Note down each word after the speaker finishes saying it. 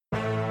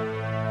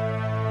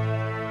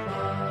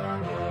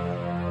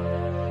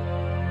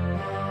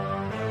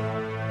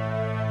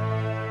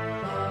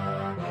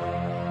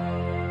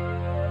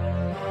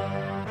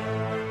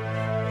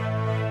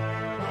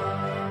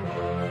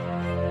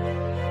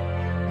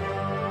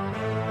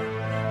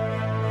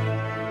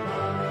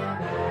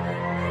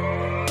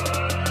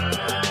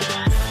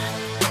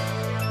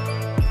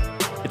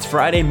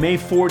Friday, May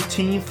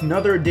 14th,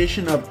 another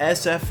edition of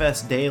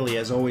SFS Daily.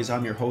 As always,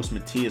 I'm your host,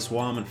 Matthias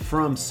Wallman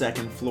from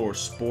Second Floor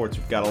Sports.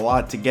 We've got a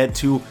lot to get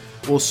to.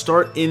 We'll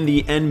start in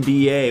the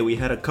NBA. We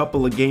had a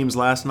couple of games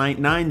last night,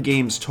 9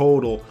 games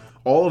total,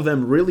 all of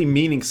them really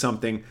meaning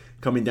something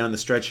coming down the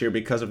stretch here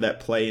because of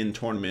that play-in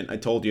tournament. I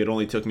told you it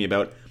only took me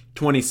about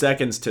 20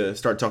 seconds to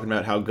start talking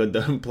about how good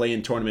the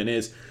play-in tournament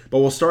is. But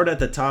we'll start at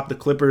the top. The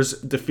Clippers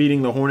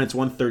defeating the Hornets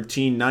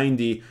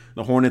 113-90.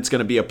 The Hornets going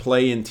to be a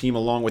play-in team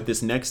along with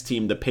this next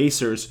team, the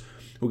Pacers,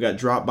 who got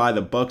dropped by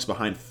the Bucks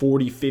behind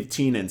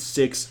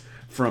 40-15-6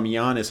 from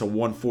Giannis, a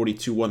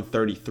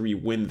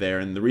 142-133 win there.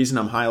 And the reason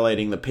I'm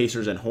highlighting the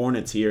Pacers and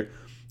Hornets here,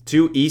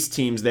 two East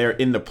teams there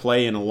in the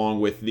play-in along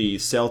with the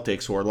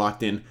Celtics, who are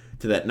locked in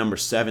to that number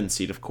 7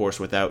 seed, of course,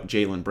 without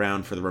Jaylen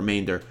Brown for the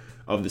remainder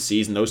of the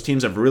season. Those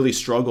teams have really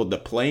struggled. The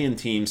play-in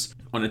teams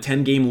on a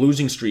 10-game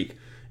losing streak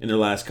in their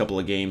last couple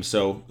of games,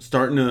 so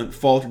starting to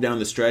falter down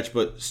the stretch,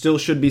 but still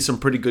should be some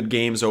pretty good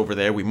games over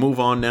there. We move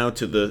on now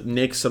to the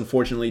Knicks,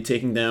 unfortunately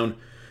taking down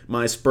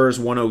my Spurs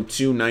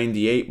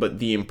 102-98, but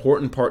the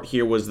important part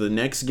here was the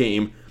next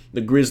game.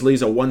 The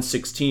Grizzlies, a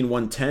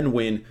 116-110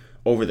 win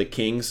over the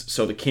Kings,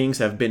 so the Kings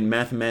have been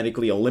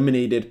mathematically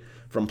eliminated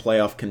from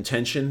playoff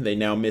contention. They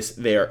now miss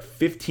their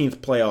 15th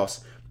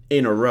playoffs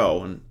in a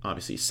row, and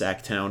obviously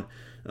Sacktown,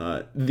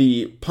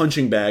 the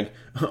punching bag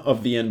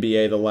of the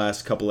NBA the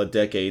last couple of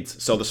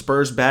decades. So the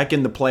Spurs back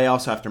in the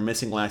playoffs after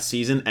missing last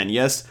season, and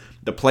yes,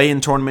 the play-in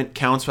tournament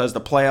counts as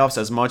the playoffs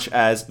as much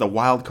as the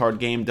wild card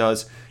game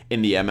does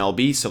in the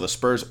MLB, so the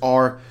Spurs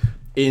are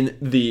in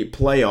the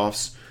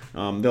playoffs.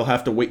 They'll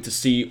have to wait to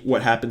see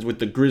what happens with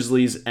the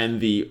Grizzlies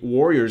and the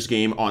Warriors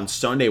game on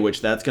Sunday,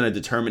 which that's going to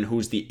determine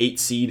who's the 8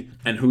 seed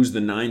and who's the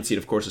 9 seed.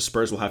 Of course, the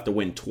Spurs will have to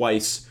win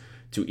twice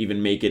to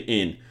even make it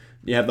in.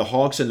 You have the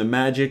Hawks and the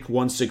Magic,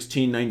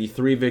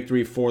 116-93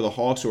 victory for the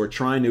Hawks, who are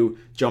trying to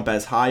jump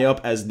as high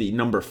up as the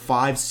number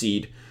 5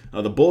 seed.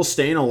 The Bulls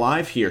staying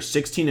alive here,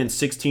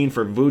 16-16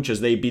 for Vooch as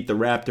they beat the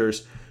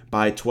Raptors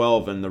by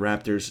 12, and the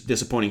Raptors'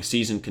 disappointing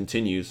season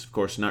continues. Of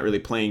course, not really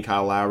playing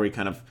Kyle Lowry,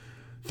 kind of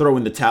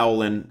throwing the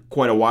towel in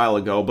quite a while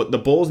ago. But the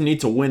Bulls need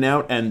to win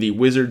out, and the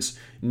Wizards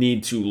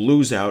need to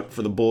lose out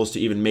for the Bulls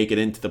to even make it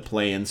into the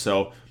play-in.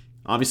 So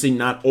obviously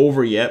not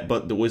over yet,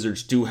 but the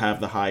Wizards do have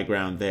the high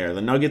ground there.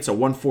 The Nuggets, a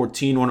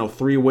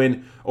 114-103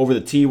 win over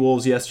the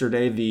T-Wolves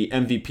yesterday. The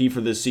MVP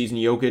for this season,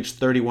 Jokic,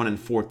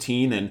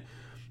 31-14, and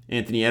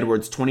Anthony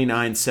Edwards,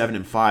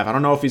 29-7-5. I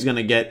don't know if he's going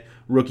to get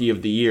Rookie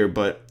of the Year,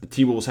 but the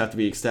T-Wolves have to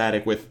be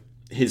ecstatic with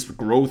his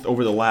growth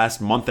over the last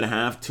month and a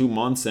half, 2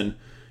 months, and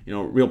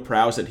real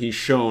prowess that he's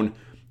shown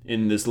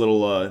in this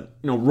little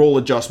role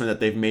adjustment that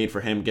they've made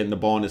for him, getting the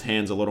ball in his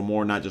hands a little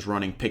more, not just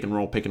running pick and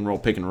roll, pick and roll,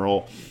 pick and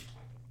roll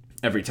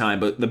every time.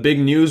 But the big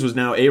news was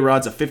now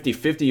A-Rod's a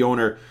 50-50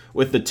 owner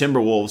with the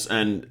Timberwolves,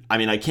 and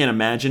I can't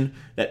imagine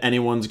that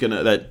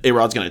that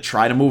A-Rod's gonna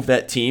try to move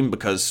that team,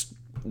 because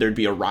there'd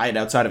be a riot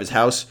outside of his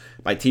house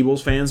by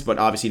T-Wolves fans. But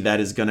obviously that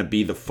is gonna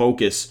be the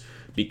focus,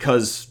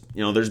 because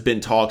there's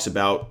been talks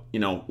about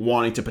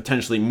wanting to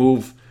potentially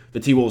move the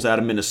T-Wolves out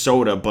of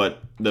Minnesota,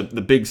 but the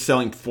big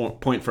selling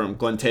point from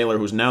Glenn Taylor,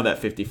 who's now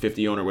that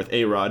 50-50 owner with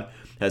A-Rod,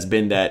 has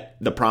been that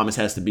the promise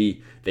has to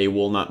be they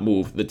will not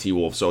move the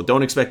T-Wolves. So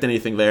don't expect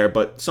anything there,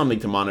 but something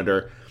to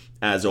monitor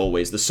as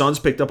always. The Suns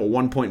picked up a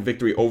 1-point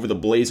victory over the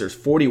Blazers,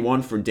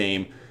 41 for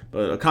Dame,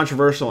 but a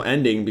controversial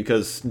ending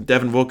because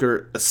Devin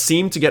Booker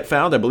seemed to get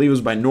fouled. I believe it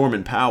was by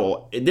Norman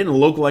Powell. It didn't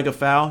look like a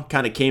foul,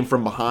 kind of came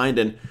from behind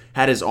and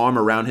had his arm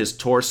around his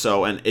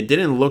torso, and it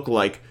didn't look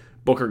like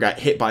Booker got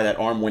hit by that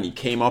arm when he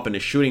came up in a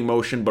shooting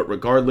motion, but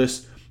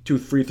regardless, 2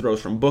 free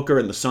throws from Booker,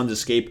 and the Suns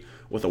escape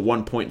with a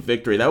 1-point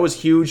victory. That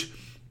was huge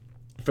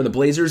for the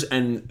Blazers,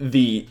 and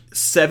the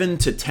 7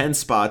 to 10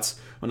 spots,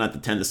 well, not the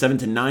 10, the 7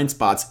 to 9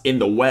 spots in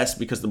the West,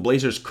 because the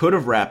Blazers could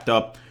have wrapped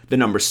up the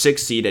number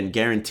 6 seed and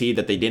guaranteed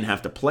that they didn't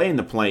have to play in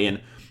the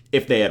play-in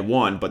if they had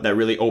won, but that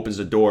really opens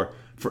the door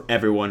for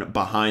everyone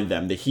behind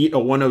them. The Heat, a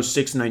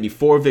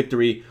 106-94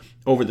 victory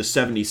over the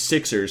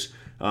 76ers.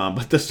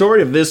 But the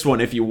story of this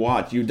one, if you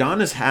watch,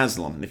 Udonis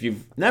Haslem, if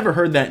you've never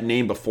heard that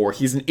name before,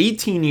 he's an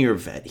 18-year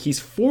vet. He's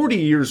 40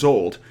 years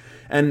old.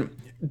 And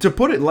to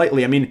put it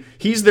lightly,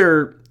 he's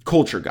their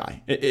culture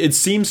guy. It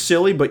seems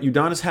silly, but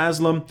Udonis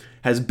Haslem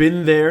has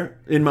been there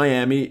in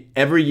Miami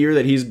every year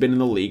that he's been in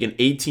the league, an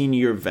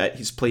 18-year vet.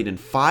 He's played in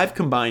 5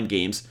 combined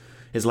games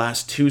his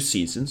last 2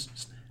 seasons.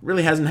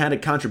 Really hasn't had a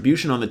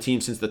contribution on the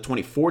team since the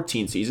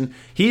 2014 season.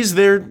 He's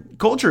their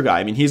culture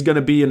guy. He's going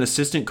to be an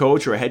assistant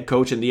coach or a head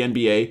coach in the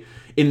NBA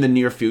in the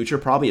near future,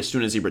 probably as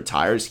soon as he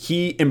retires.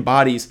 He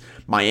embodies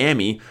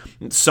Miami,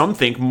 some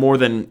think more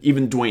than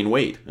even Dwayne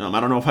Wade. I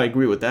don't know if I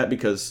agree with that,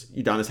 because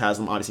Udonis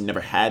Haslem obviously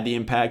never had the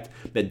impact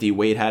that D.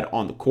 Wade had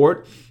on the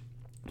court.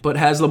 But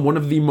Haslem, one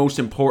of the most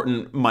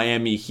important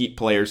Miami Heat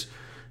players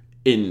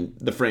in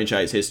the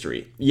franchise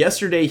history.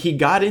 Yesterday, he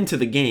got into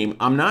the game.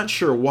 I'm not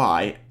sure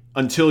why,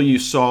 until you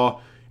saw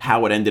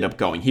how it ended up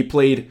going. He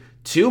played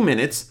 2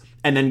 minutes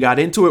and then got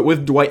into it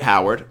with Dwight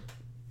Howard,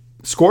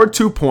 scored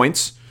 2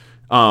 points,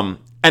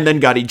 and then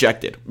got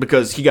ejected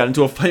because he got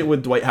into a fight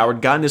with Dwight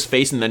Howard, got in his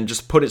face, and then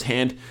just put his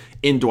hand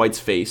in Dwight's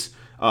face.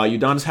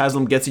 Udonis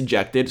Haslem gets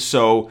ejected,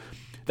 so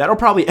that'll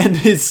probably end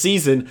his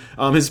season.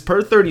 His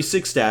per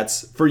 36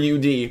 stats for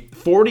UD,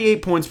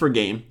 48 points per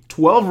game,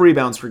 12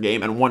 rebounds per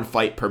game, and 1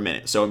 fight per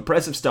minute. So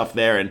impressive stuff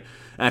there. And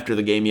after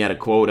the game, he had a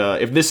quote,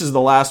 if this is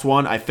the last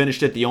one, I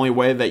finished it the only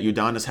way that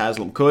Udonis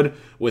Haslem could,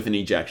 with an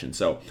ejection.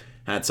 So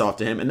hats off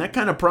to him. And that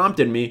kind of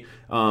prompted me,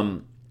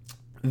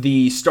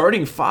 the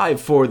starting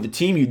 5 for the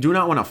team you do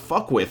not want to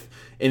fuck with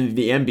in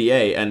the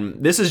NBA,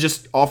 and this is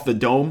just off the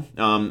dome.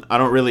 I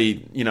don't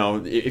really,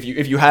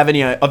 if you have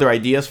any other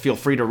ideas, feel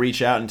free to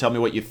reach out and tell me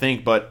what you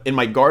think. But in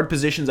my guard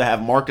positions, I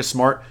have Marcus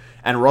Smart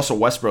and Russell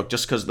Westbrook,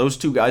 just because those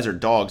two guys are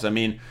dogs. I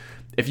mean,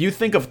 if you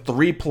think of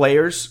 3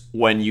 players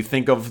when you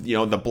think of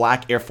the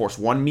black Air Force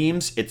One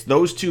memes, it's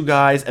those 2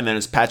 guys, and then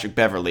it's Patrick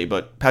Beverley.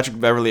 But Patrick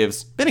Beverley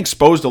has been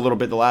exposed a little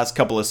bit the last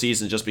couple of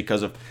seasons just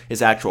because of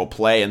his actual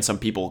play, and some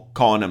people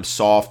calling him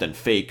soft and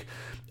fake.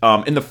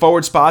 In the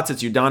forward spots,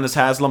 it's Udonis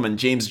Haslem and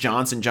James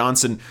Johnson.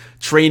 Johnson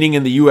training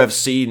in the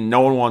UFC.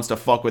 No one wants to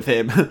fuck with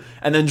him.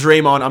 And then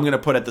Draymond, I'm going to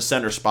put at the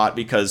center spot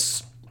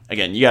because,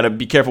 again, you got to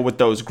be careful with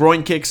those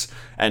groin kicks,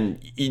 and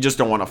you just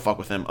don't want to fuck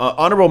with him.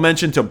 Honorable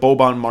mention to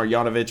Boban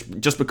Marjanovic,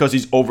 just because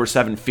he's over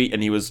 7 feet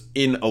and he was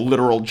in a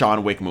literal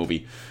John Wick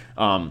movie.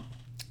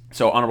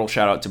 So honorable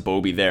shout out to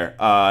Bobby there.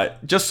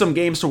 Just some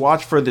games to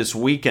watch for this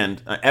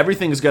weekend.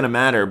 Everything's going to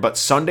matter, but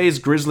Sunday's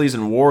Grizzlies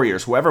and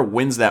Warriors, whoever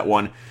wins that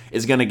one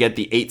is going to get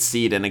the 8th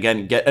seed and,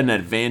 again, get an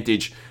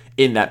advantage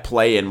in that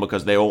play-in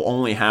because they will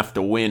only have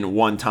to win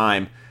one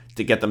time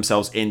to get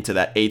themselves into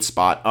that 8th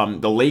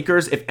spot. The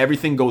Lakers, if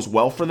everything goes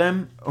well for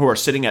them, who are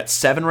sitting at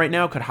 7 right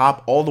now, could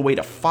hop all the way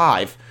to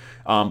 5,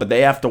 but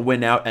they have to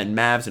win out, and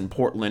Mavs and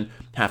Portland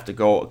have to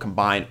go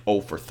combined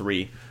 0 for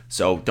 3.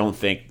 So don't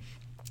think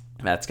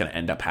that's going to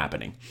end up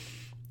happening.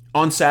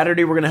 On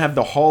Saturday, we're going to have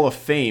the Hall of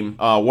Fame,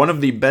 one of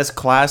the best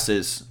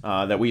classes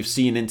that we've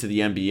seen into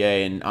the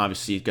NBA, and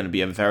obviously it's going to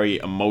be a very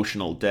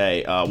emotional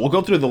day. We'll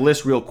go through the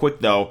list real quick,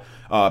 though.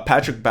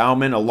 Patrick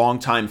Baumann, a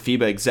longtime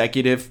FIBA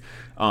executive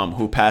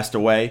who passed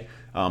away,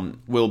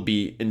 will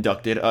be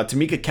inducted.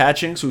 Tamika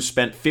Catchings, who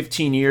spent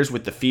 15 years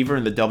with the Fever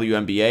in the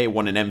WNBA,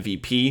 won an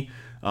MVP,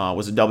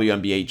 was a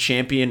WNBA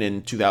champion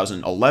in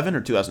 2011 or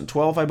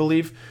 2012, I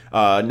believe.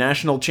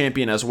 National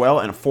champion as well,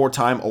 and a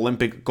 4-time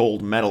Olympic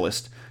gold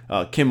medalist.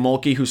 Kim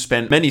Mulkey, who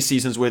spent many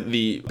seasons with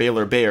the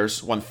Baylor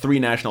Bears, won 3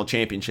 national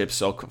championships,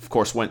 so of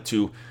course went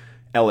to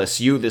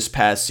LSU this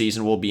past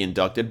season, will be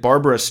inducted.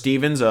 Barbara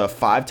Stevens, a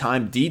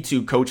 5-time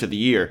D2 Coach of the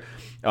Year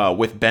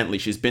with Bentley.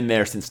 She's been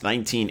there since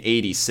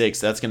 1986.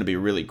 That's going to be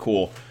really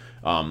cool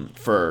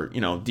for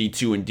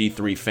D2 and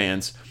D3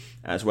 fans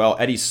as well.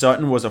 Eddie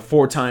Sutton was a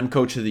 4-time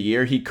Coach of the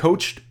Year. He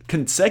coached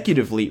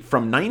consecutively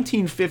from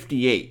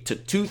 1958 to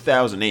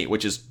 2008,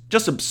 which is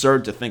just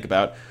absurd to think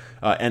about.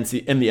 In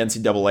the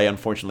NCAA,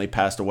 unfortunately,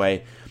 passed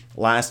away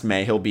last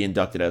May. He'll be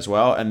inducted as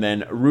well. And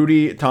then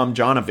Rudy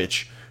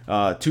Tomjanovich,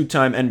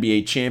 2-time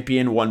NBA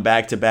champion, won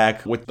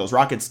back-to-back with those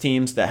Rockets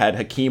teams that had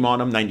Hakeem on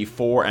them,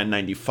 94 and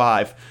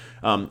 95.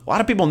 A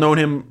lot of people know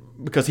him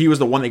because he was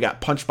the one that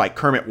got punched by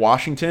Kermit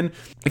Washington.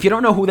 If you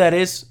don't know who that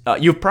is,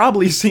 you've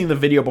probably seen the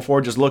video before.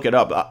 Just look it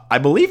up. I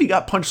believe he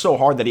got punched so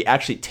hard that he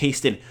actually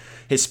tasted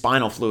his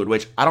spinal fluid,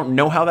 which I don't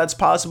know how that's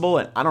possible,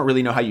 and I don't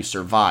really know how you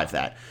survive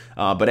that.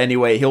 But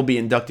anyway, he'll be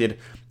inducted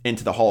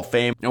into the Hall of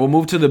Fame. And we'll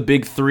move to the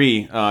big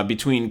 3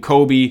 between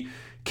Kobe,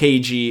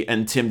 KG,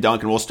 and Tim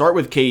Duncan. We'll start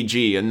with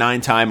KG, a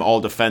 9-time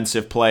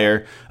All-Defensive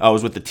player.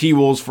 Was with the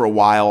T-Wolves for a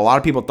while. A lot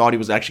of people thought he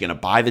was actually going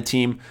to buy the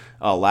team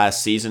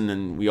last season,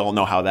 and we all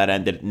know how that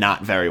ended.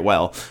 Not very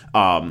well.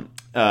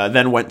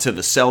 Then went to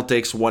the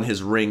Celtics, won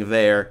his ring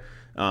there.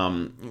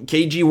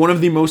 KG, one of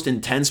the most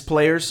intense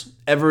players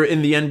ever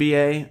in the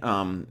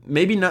NBA.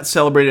 Maybe not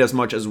celebrated as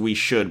much as we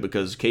should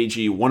because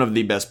KG, one of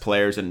the best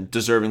players and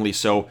deservingly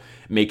so,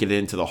 make it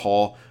into the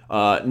Hall.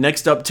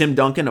 Next up, Tim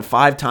Duncan, a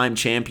 5-time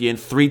champion,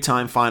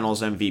 3-time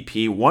Finals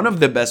MVP, one of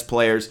the best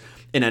players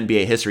in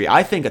NBA history.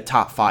 I think a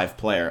top 5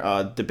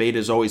 player. Debate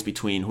is always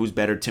between who's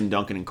better, Tim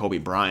Duncan and Kobe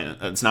Bryant.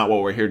 It's not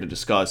what we're here to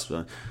discuss.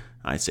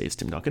 I say it's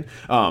Tim Duncan.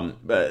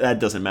 But that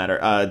doesn't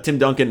matter. Tim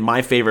Duncan,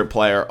 my favorite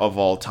player of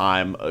all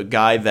time. A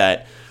guy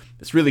that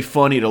it's really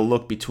funny to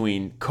look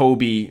between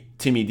Kobe,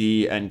 Timmy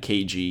D, and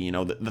KG.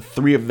 The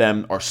 3 of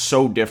them are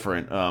so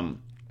different.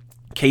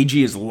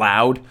 KG is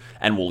loud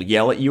and will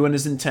yell at you and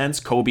is intense.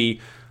 Kobe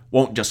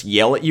won't just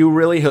yell at you,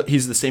 really.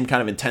 He's the same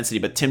kind of intensity,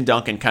 but Tim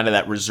Duncan, kind of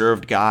that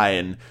reserved guy.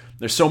 And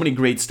there's so many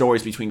great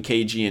stories between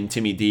KG and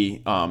Timmy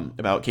D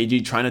about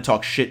KG trying to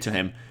talk shit to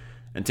him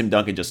and Tim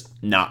Duncan just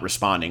not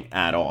responding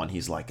at all. And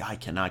he's like, I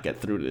cannot get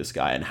through to this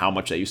guy, and how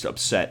much that used to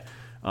upset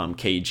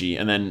KG.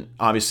 And then,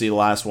 obviously, the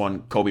last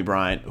one, Kobe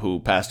Bryant, who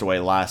passed away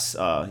last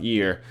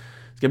year.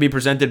 It's going to be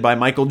presented by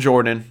Michael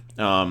Jordan.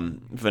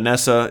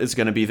 Vanessa is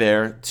going to be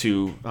there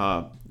to,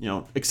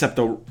 accept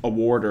the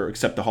award or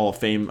accept the Hall of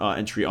Fame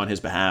entry on his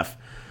behalf.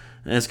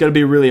 And it's going to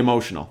be really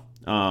emotional.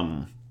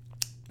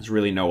 There's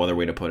really no other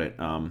way to put it. It's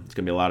going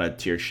to be a lot of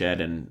tears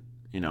shed, and,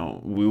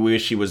 we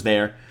wish he was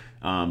there.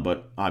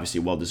 but obviously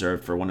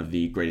well-deserved for one of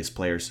the greatest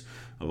players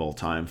of all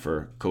time,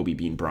 for Kobe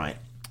Bean Bryant.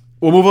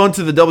 We'll move on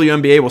to the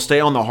WNBA. We'll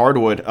stay on the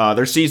hardwood.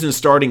 Their season is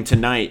starting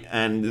tonight,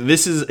 and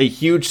this is a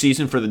huge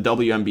season for the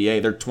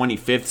WNBA, their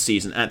 25th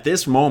season. At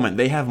this moment,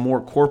 they have more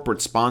corporate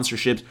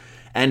sponsorships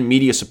and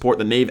media support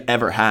than they've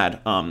ever had.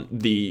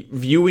 The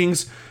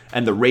viewings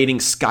and the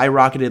ratings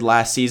skyrocketed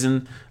last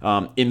season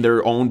in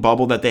their own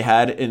bubble that they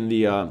had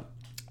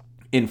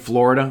in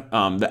Florida.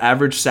 The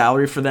average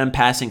salary for them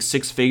passing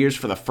six figures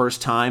for the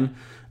first time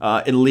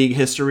in league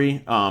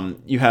history.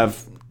 You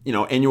have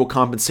annual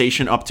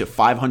compensation up to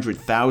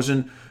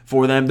 $500,000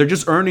 for them. They're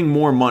just earning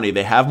more money.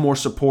 They have more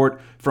support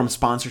from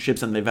sponsorships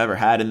than they've ever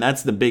had, and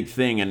that's the big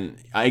thing. And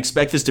I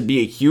expect this to be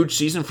a huge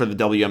season for the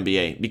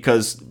WNBA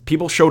because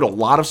people showed a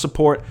lot of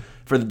support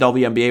for the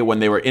WNBA when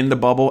they were in the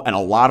bubble, and a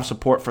lot of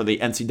support for the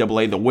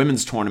NCAA, the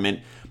women's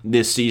tournament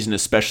this season,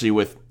 especially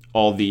with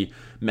all the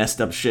messed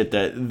up shit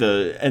that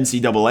the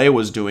NCAA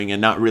was doing and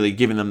not really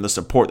giving them the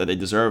support that they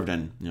deserved,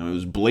 and it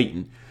was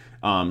blatant.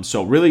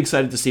 So really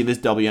excited to see this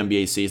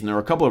WNBA season. There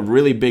were a couple of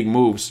really big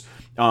moves.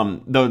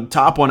 The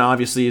top one,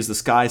 obviously, is the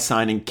Sky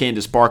signing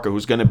Candace Parker,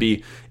 who's going to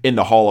be in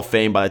the Hall of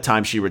Fame by the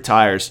time she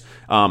retires.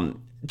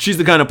 She's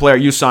the kind of player,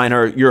 you sign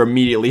her, you're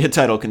immediately a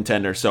title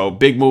contender. So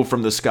big move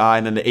from the Sky.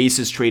 And then the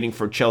Aces trading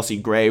for Chelsea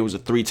Gray, who's a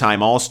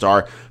three-time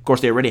All-Star. Of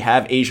course, they already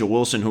have Asia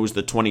Wilson, who was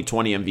the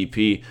 2020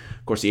 MVP.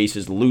 Of course, the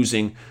Aces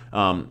losing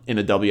in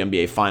the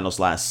WNBA Finals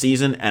last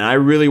season. And I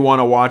really want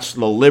to watch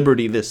the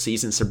Liberty this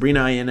season. Sabrina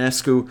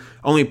Ionescu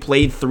only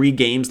played 3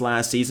 games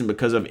last season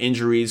because of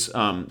injuries.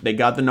 They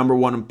got the number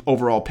 1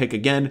 overall pick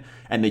again,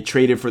 and they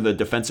traded for the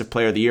Defensive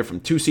Player of the Year from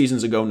 2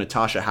 seasons ago,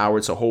 Natasha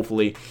Howard. So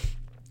hopefully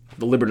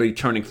the Liberty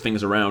turning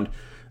things around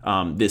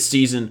this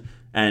season.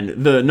 And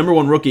the number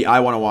 1 rookie I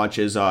want to watch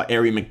is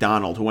Ari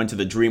McDonald, who went to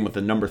the Dream with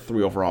the number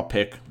 3 overall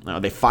pick.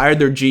 They fired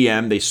their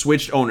GM. They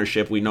switched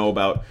ownership. We know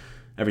about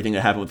everything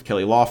that happened with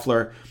Kelly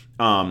Loeffler.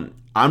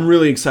 I'm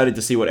really excited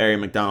to see what Ari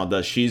McDonald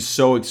does. She's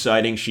so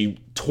exciting. She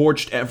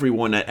torched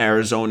everyone at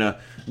Arizona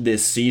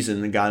this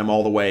season and got them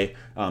all the way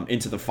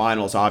into the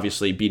finals,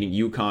 obviously beating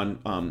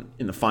UConn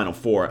in the Final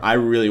Four. I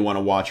really want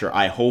to watch her.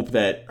 I hope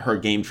that her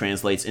game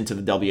translates into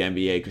the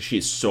WNBA because she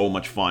is so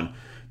much fun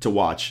to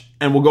watch.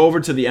 And we'll go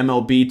over to the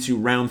MLB to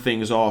round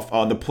things off.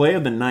 The play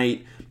of the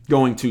night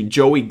going to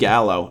Joey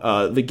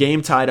Gallo. The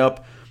game tied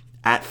up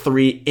at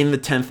 3 in the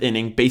 10th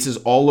inning. Bases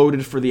all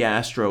loaded for the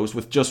Astros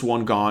with just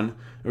 1 gone.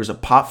 There was a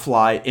pop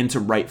fly into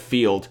right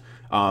field.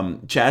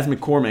 Chas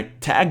McCormick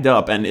tagged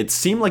up, and it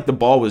seemed like the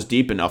ball was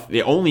deep enough.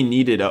 They only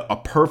needed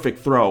a perfect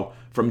throw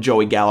from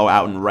Joey Gallo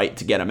out and right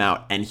to get him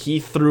out, and he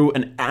threw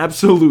an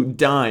absolute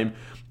dime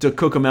to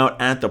cook him out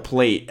at the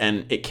plate,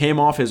 and it came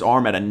off his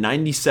arm at a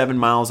 97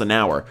 miles an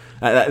hour.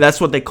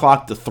 That's what they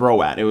clocked the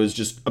throw at. It was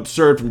just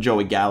absurd from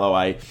Joey Gallo.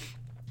 I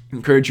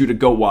encourage you to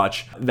go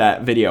watch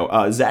that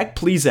video. Zach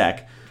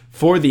Plesac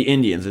for the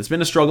Indians. It's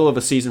been a struggle of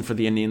a season for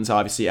the Indians,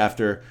 obviously,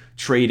 after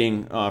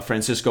trading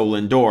Francisco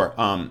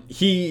Lindor.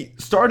 He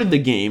started the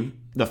game.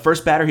 The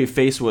first batter he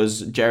faced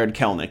was Jared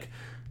Kelenic.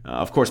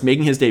 Of course,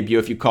 making his debut,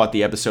 if you caught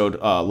the episode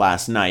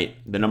last night,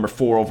 the number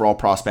 4 overall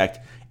prospect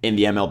in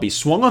the MLB.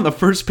 Swung on the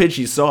first pitch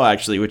he saw,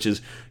 actually, which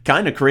is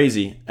kind of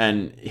crazy,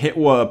 and hit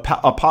a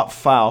pop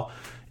foul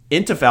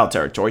into foul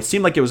territory.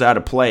 Seemed like it was out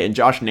of play, and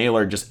Josh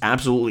Naylor just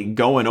absolutely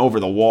going over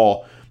the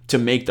wall to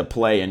make the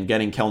play and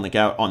getting Kelenic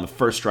out on the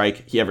first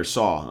strike he ever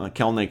saw.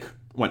 Kelenic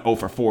went 0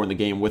 for 4 in the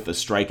game with a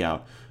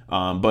strikeout.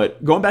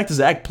 But going back to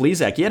Zach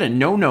Plesac, he had a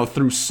no-no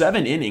through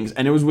 7 innings,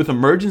 and it was with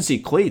emergency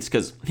cleats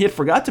because he had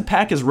forgot to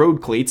pack his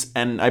road cleats,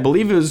 and I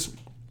believe it was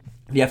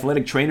the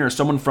athletic trainer or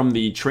someone from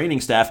the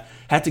training staff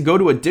had to go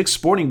to a Dick's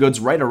Sporting Goods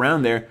right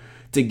around there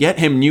to get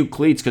him new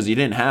cleats because he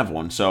didn't have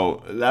one.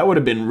 So that would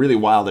have been really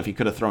wild if he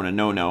could have thrown a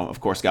no-no.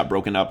 Of course, got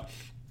broken up,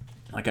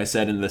 like I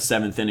said, in the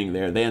 7th inning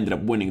there. They ended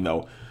up winning,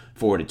 though,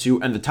 4-2.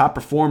 And the top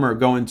performer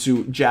going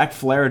to Jack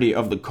Flaherty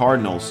of the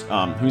Cardinals,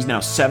 who's now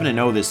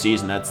 7-0 this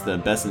season. That's the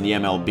best in the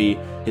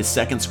MLB. His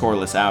second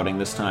scoreless outing.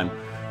 This time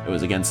it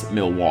was against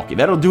Milwaukee.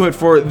 That'll do it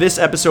for this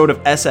episode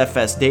of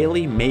SFS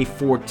Daily, May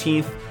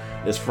 14th.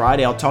 This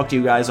Friday, I'll talk to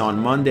you guys on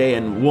Monday,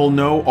 and we'll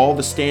know all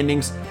the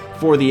standings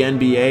for the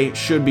NBA.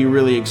 Should be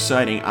really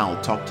exciting.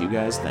 I'll talk to you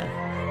guys then.